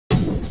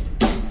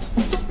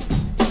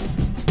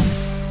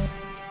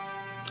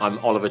I'm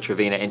Oliver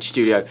Trevina in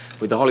studio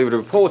with The Hollywood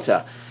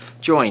Reporter,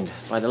 joined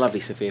by the lovely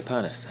Sofia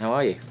Pernas. How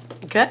are you?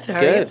 Good, how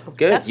are you?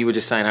 Good. Yeah. You were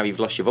just saying how you've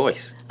lost your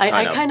voice.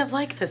 I kind of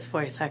like this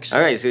voice, actually.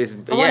 All right, I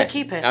want to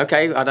keep it.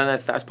 Okay, I don't know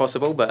if that's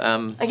possible, but...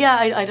 Yeah,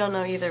 I don't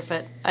know either,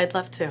 but I'd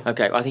love to.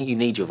 Okay, I think you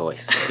need your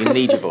voice. You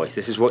need your voice.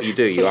 This is what you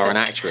do. You are an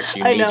actress.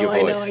 You need your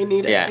voice. I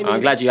need it. Yeah,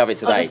 I'm glad you have it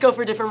today. I'll just go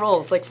for different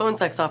roles, like phone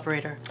sex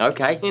operator.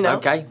 Okay, you know?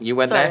 okay. You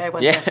went Sorry, there? I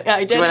went there. Yeah, I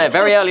did. You went there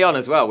very early on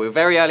as well. We were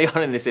very early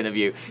on in this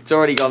interview. It's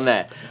already gone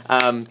there.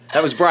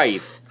 That was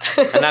brave.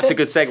 And that's a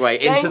good segue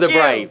into the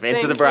brave.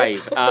 Into the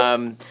brave.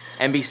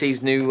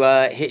 NBC's new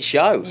hit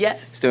show.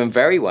 Yes. It's doing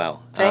very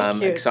well.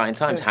 Thank you. Exciting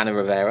times. Good. Hannah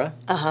Rivera.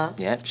 Uh-huh.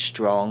 Yeah,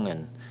 strong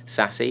and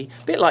sassy.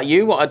 A bit like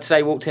you, what I'd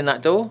say walked in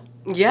that door.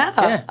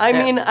 Yeah. I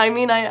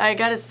mean, I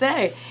gotta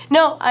say,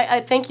 no,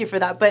 I thank you for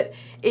that. But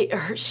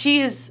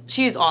she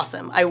is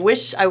awesome. I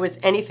wish I was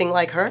anything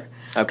like her.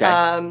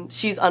 Okay.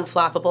 She's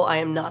unflappable. I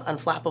am not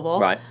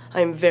unflappable. Right.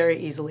 I am very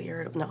easily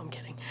irritable. No, I'm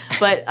kidding.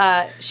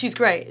 But she's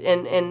great,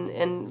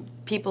 and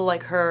people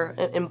like her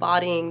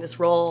embodying this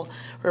role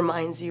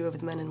reminds you of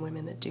the men and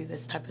women that do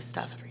this type of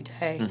stuff every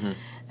day. Mm-hmm.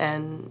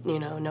 And, you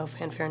know, no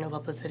fanfare, no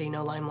publicity,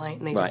 no limelight,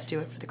 and they just do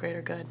it for the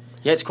greater good.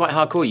 Yeah, it's quite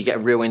hardcore. You get a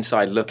real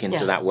inside look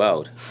into that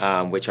world,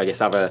 which I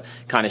guess other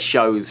kind of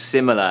shows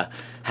similar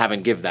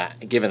haven't given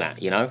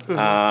that, you know?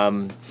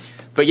 Mm-hmm.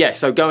 But yeah,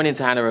 so going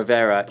into Hannah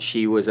Rivera,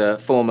 she was a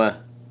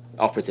former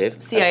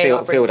operative,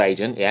 CIA field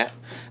agent, just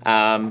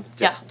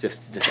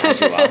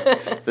as you are.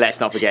 Let's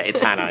not forget, it's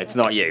Hannah, it's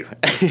not you.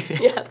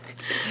 Yes.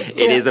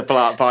 It is a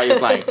part you're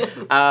playing.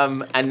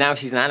 And now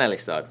she's an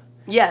analyst, though.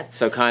 Yes.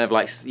 So kind of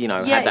like, you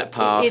know, had that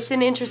past. It's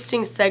an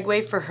interesting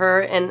segue for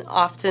her, and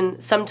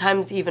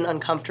sometimes even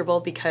uncomfortable,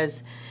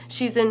 because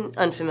she's in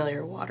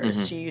unfamiliar waters.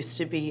 Mm-hmm. She used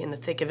to be in the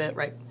thick of it,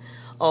 right?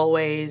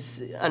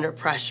 Always under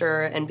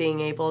pressure and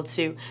being able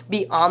to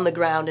be on the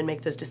ground and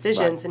make those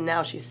decisions. Right. And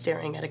now she's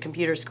staring at a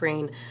computer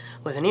screen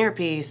with an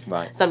earpiece,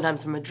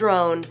 sometimes from a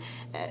drone,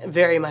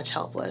 very much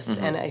helpless.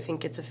 Mm-hmm. And I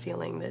think it's a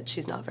feeling that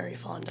she's not very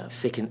fond of.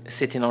 Sitting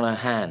on her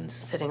hands.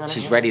 Sitting on her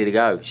hands. She's ready to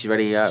go. She's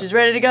ready to go. She's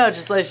ready to go.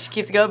 She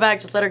keeps going back.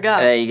 Just let her go.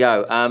 There you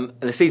go.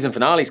 The season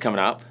finale's coming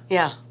up.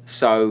 Yeah.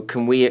 So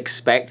can we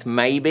expect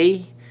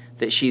maybe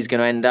that she's going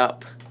to end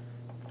up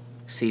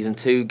season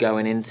 2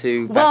 going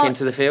back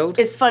into the field?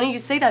 It's funny you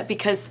say that,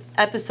 because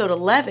episode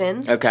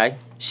 11,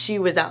 she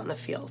was out in the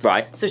field.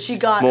 Right. So she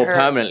got more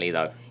permanently,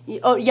 though.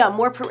 Oh yeah,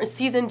 more permanent.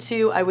 Season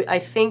 2, I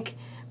think,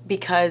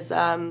 because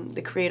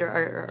the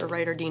creator or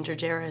writer Dean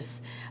Georgeris,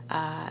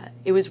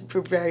 it was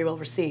very well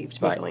received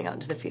by going out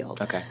into the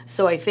field. Okay.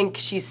 So I think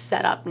she's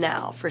set up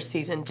now for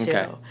season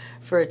 2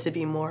 for it to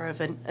be more of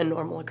a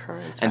normal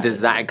occurrence. And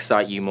does that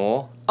excite you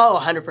more? Oh,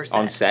 100%.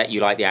 On set, you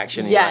like the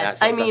action? Yes,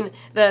 I mean,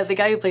 the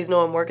guy who plays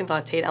Noah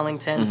Morgenthau, Tate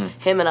Ellington,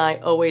 him and I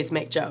always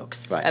make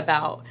jokes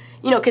about,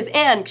 you know, because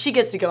Anne, she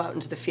gets to go out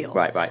into the field.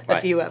 Right. A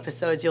few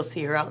episodes, you'll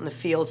see her out in the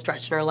field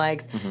stretching her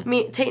legs.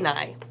 Tate and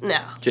I,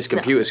 no. Just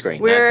computer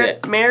screen, We're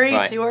that's it.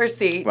 Married to our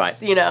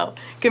seats, you know,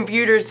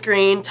 computer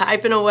screen,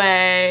 typing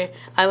away.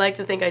 I like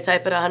to think I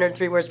type at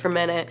 103 words per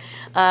minute.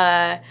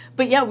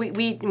 But yeah,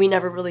 we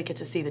never really get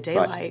to see the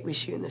daylight. Right. We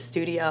shoot in the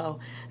studio,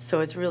 so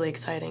it's really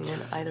exciting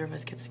when either of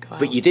us gets to go out.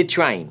 But you did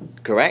train,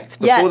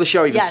 correct? Before the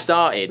show even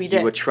started,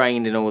 you were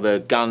trained in all the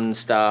gun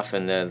stuff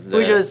and the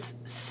which was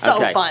so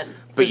fun.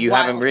 But you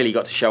haven't really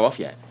got to show off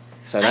yet.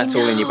 So that's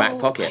all in your back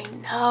pocket. I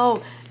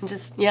know. And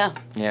just,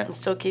 I'm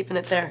still keeping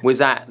it there. Was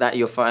that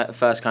your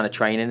first kind of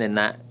training in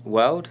that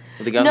world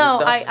with the guns and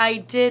stuff?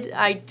 No,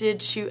 I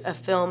did shoot a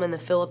film in the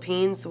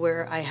Philippines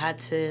where I had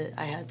to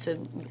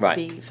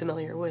be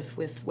familiar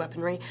with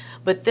weaponry.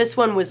 But this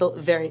one was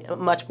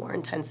much more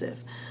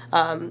intensive.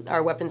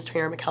 Our weapons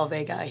trainer, Mikhail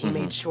Vega, he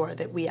made sure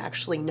that we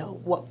actually know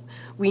what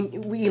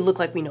we look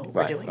like we know what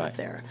we're doing up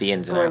there. The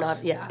ins and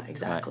outs. Yeah,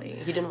 exactly.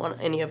 He didn't want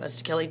any of us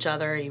to kill each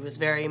other. He was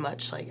very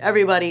much like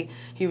everybody.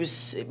 He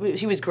was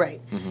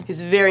great.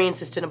 He's very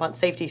insistent upon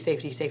safety.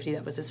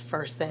 That was his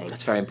first thing.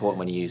 That's very important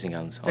when you're using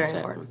guns on set. Very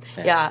important.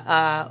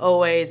 Yeah,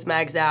 always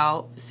mags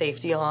out,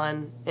 safety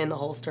on, in the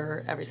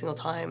holster every single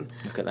time.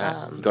 Look at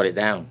that. You got it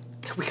down.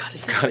 We got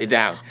it down. Got it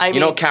down. You're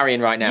not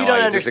carrying right now, you don't are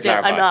you?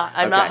 understand.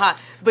 I'm not hot.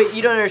 But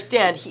you don't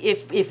understand.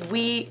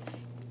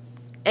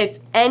 If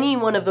any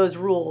one of those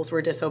rules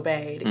were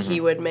disobeyed, he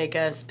would make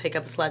us pick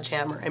up a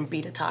sledgehammer and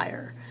beat a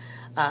tire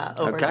over and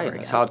over again.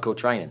 That's hardcore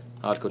training.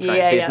 Yeah,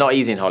 so it's not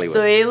easy in Hollywood.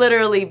 So he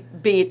literally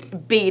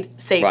beat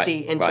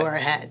safety into our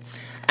heads.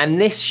 And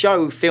this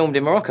show filmed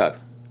in Morocco.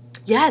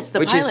 Yes, the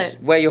pilot. Which is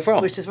where you're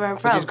from. Which is where I'm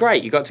from. Which is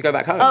great. You got to go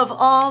back home. Of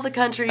all the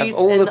countries,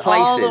 all the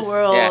places, all the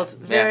world,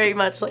 very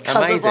much like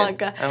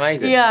Casablanca.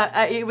 Amazing.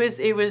 Yeah, it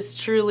was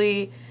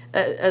truly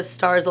a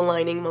stars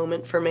aligning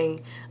moment for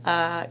me,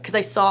 because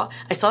I saw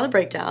the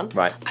breakdown.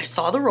 Right. I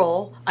saw the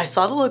role. I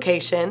saw the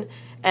location,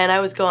 and I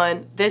was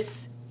going,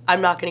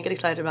 I'm not going to get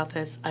excited about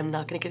this. I'm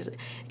not going to get,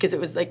 because it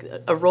was like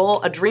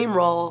a dream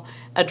role,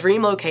 a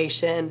dream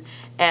location,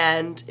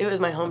 and it was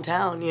my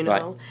hometown, you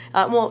know.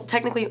 Right. Well,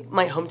 technically,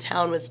 my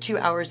hometown was 2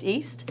 hours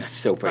east. That's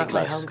still pretty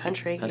close. My home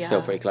country. That's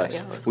still pretty close.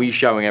 Yeah, Were you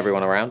showing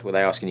everyone around? Were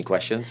they asking you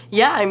questions?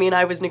 Yeah, I mean,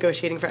 I was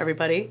negotiating for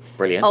everybody.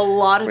 Brilliant. A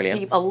lot of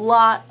people, a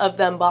lot of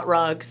them bought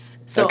rugs,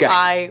 so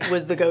I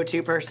was the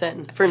go-to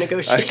person for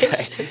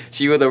negotiations. Okay.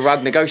 So you were the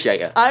rug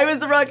negotiator. I was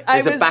the rug. I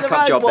was the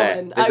rug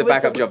woman. There's a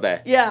backup job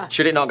there. Yeah.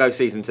 Should it not go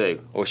season 2,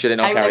 or should it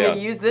not carry on? I'm going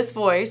to use this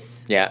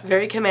voice. Yeah.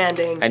 Very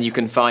commanding. And you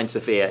can find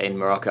Sofia in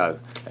Morocco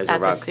as a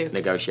rug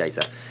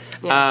negotiator.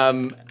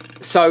 Yeah.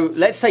 So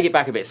let's take it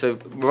back a bit. So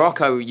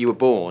Morocco, you were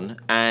born,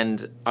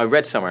 and I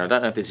read somewhere, I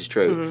don't know if this is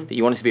true, that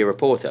you wanted to be a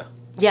reporter.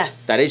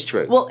 Yes. That is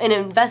true. Well, an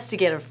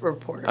investigative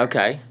reporter.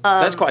 Okay. So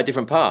that's quite a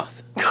different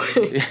path.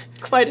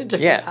 Quite a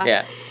different path.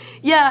 Yeah.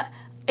 Yeah,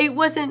 it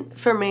wasn't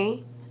for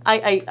me.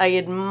 I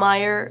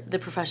admire the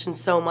profession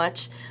so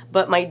much,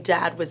 but my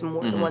dad was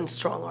more the one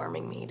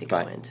strong-arming me to go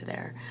into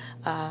there.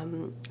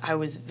 I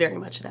was very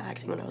much into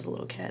acting when I was a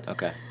little kid.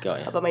 Okay,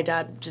 got you. But my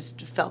dad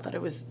just felt that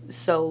it was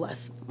so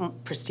less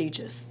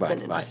prestigious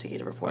than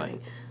investigative reporting.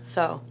 Right.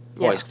 So,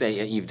 yeah. Well,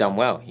 you've done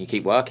well. You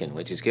keep working,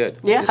 which is good.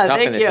 Yeah,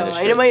 thank you.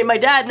 I know my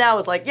dad now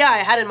was like, yeah, I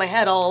had it in my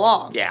head all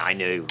along. Yeah, I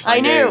knew. I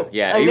knew.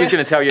 Yeah, he was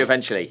going to tell you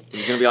eventually. He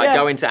was going to be like,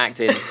 go into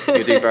acting.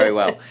 You'll do very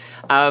well.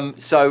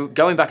 So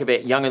going back a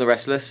bit, Young and the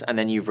Restless, and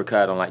then you've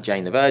recurred on like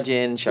Jane the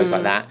Virgin, shows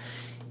like that.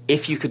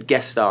 If you could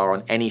guest star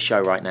on any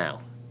show right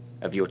now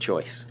of your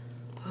choice,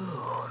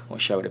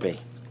 what show would it be?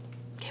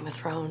 Game of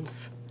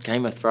Thrones.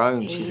 Game of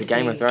Thrones. Easy. She's a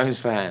Game of Thrones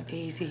fan.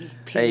 Easy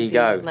peasy. There you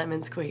go. Lemon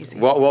squeezy.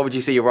 What would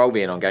you see your role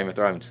being on Game of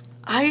Thrones?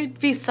 I'd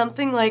be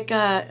something like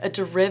a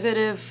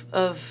derivative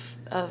of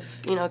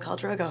Khal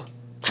Drogo.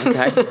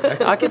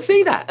 Okay. I could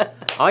see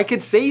that. I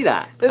could see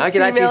that. The I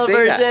could actually see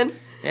version. that.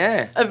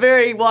 Yeah. A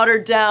very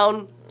watered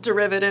down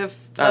derivative.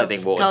 I don't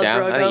think watered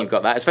down. I think you've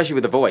got that, especially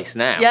with the voice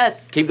now.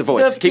 Yes. Keep the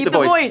voice. Keep the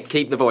voice.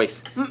 Keep the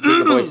voice. Keep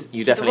the voice.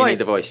 You definitely need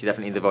the voice. You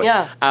definitely need the voice.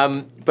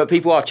 Yeah. But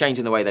people are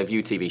changing the way they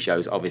view TV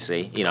shows,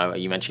 obviously. You know,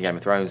 you mentioned Game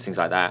of Thrones, things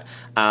like that.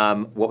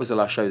 What was the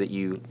last show that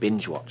you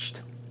binge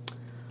watched?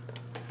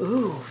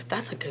 Ooh,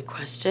 that's a good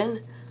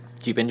question.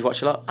 Do you binge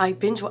watch a lot? I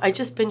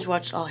just binge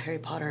watched all Harry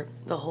Potter,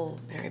 the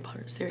whole Harry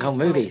Potter series. Oh,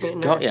 movies.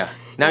 Got ya.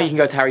 Now you can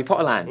go to Harry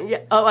Potter Land.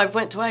 Yeah. Oh, I've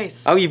went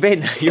twice. Oh, you've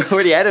been? You're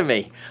already ahead of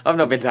me. I've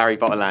not been to Harry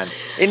Potter Land.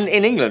 In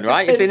England,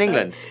 right? It's in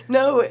England.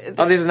 No.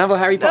 Oh, there's another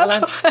Harry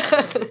Potter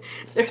Land?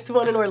 There's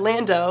one in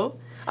Orlando.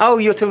 Oh,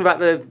 you're talking about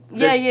the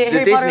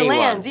Harry Disney Potter one.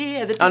 Land. Yeah,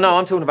 the Disney. Oh no,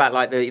 I'm talking about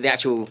like the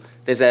actual.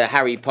 There's a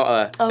Harry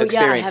Potter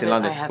experience in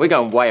London. We're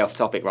going way off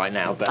topic right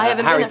now, but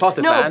Harry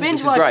Potter fans,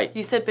 this is great.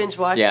 You said binge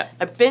watch. Yeah.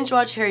 I binge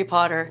watched Harry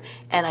Potter,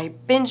 and I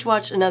binge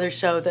watched another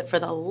show that for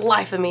the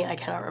life of me I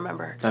cannot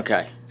remember.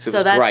 Okay.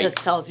 So that great. just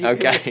tells you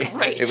okay. it was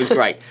great. It was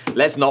great.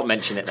 Let's not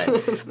mention it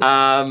then.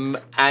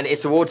 And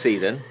it's award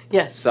season.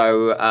 Yes.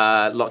 So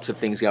lots of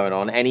things going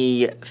on.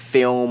 Any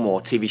film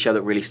or TV show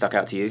that really stuck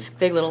out to you?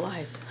 Big Little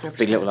Lies. 100%.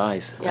 Big Little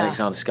Lies. Yeah.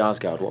 Alexander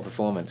Skarsgård, what a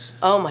performance.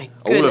 Oh my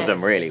goodness. All of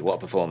them really, what a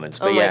performance.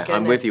 But yeah,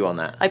 I'm with you on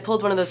that. I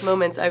pulled one of those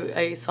moments.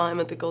 I saw him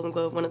at the Golden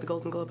Globe, one of the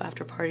Golden Globe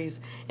after parties,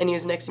 and he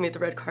was next to me at the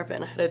red carpet,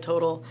 and I had a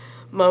total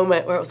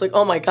moment where I was like,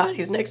 oh my God,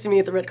 he's next to me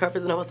at the red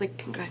carpet, and I was like,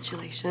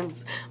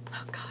 congratulations.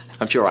 Oh God.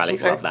 I'm sure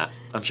Alex loved that.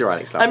 I'm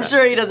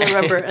sure he doesn't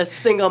remember a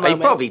single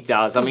moment. He probably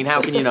does. I mean, how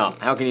can you not?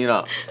 How can you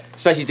not?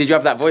 Especially, did you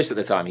have that voice at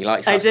the time? He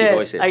likes husky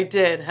voices. I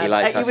did. He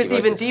likes husky voices.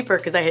 Even deeper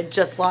because I had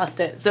just lost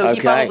it. So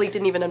he probably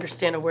didn't even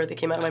understand a word that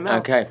came out of my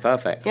mouth. Okay,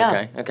 perfect.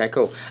 Yeah. Okay,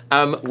 cool.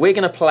 We're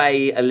going to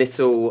play a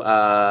little,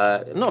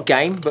 not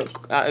game,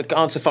 but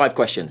answer 5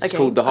 questions. It's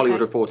called the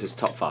Hollywood Reporter's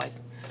Top 5.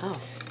 Oh.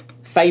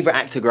 Favourite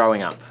actor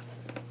growing up?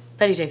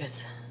 Bette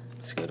Davis.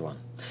 That's a good one.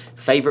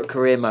 Favourite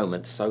career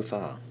moments so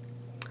far?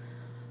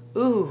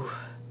 Ooh.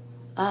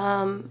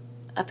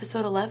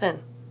 Episode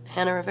 11,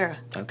 Hannah Rivera.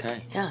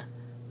 Okay. Yeah.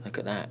 Look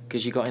at that.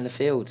 Because you got in the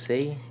field,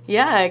 see?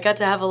 Yeah, I got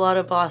to have a lot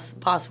of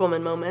boss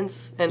woman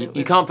moments. And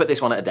you can't put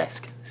this one at a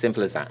desk.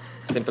 Simple as that.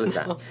 Simple as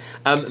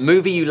that.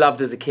 Movie you loved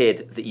as a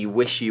kid that you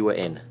wish you were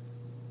in?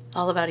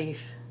 All About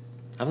Eve.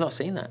 I've not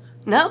seen that.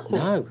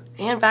 No.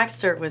 Anne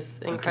Baxter was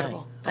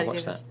incredible. Okay. I'll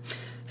watch that.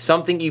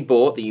 Something you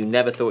bought that you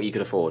never thought you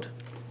could afford?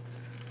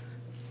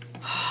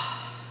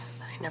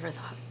 I never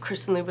thought.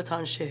 Kristen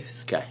Louboutin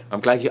shoes. Okay, I'm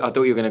glad I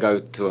thought you were going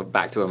to go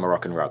back to a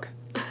Moroccan rug.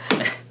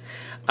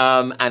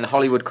 And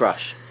Hollywood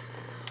crush.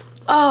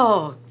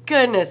 Oh,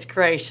 goodness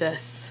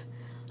gracious.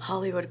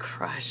 Hollywood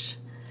crush.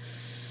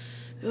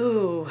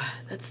 Ooh,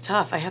 that's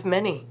tough. I have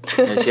many.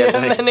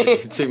 Yeah, many.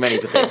 Too many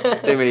to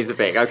pick. Too many to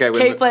pick. Okay.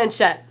 Kate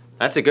Blanchett.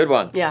 That's a good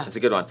one. Yeah. That's a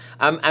good one.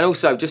 And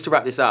also, just to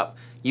wrap this up,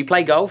 you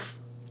play golf?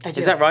 I do.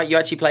 Is that right? You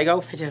actually play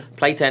golf? I do.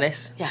 Play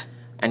tennis? Yeah.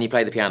 And you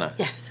play the piano?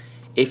 Yes.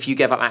 If you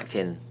gave up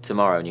acting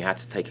tomorrow and you had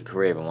to take a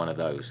career in one of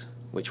those,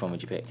 which one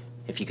would you pick?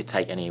 If you could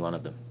take any one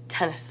of them?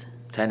 Tennis.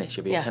 Tennis?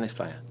 You'll be a tennis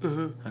player?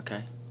 Mm-hmm.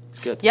 Okay. It's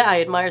good. Yeah,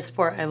 I admire the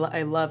sport. I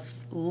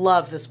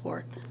love the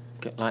sport.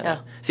 Good, like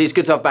that. See, it's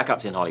good to have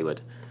backups in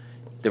Hollywood.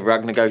 The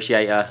rug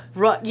negotiator.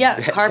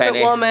 Carpet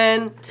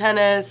woman,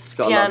 tennis,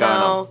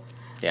 piano.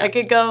 Yeah. I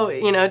could go,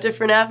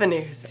 different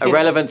avenues.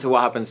 Irrelevant to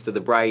what happens to the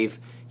brave,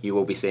 you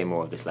will be seeing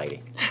more of this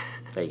lady.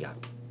 There you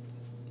go.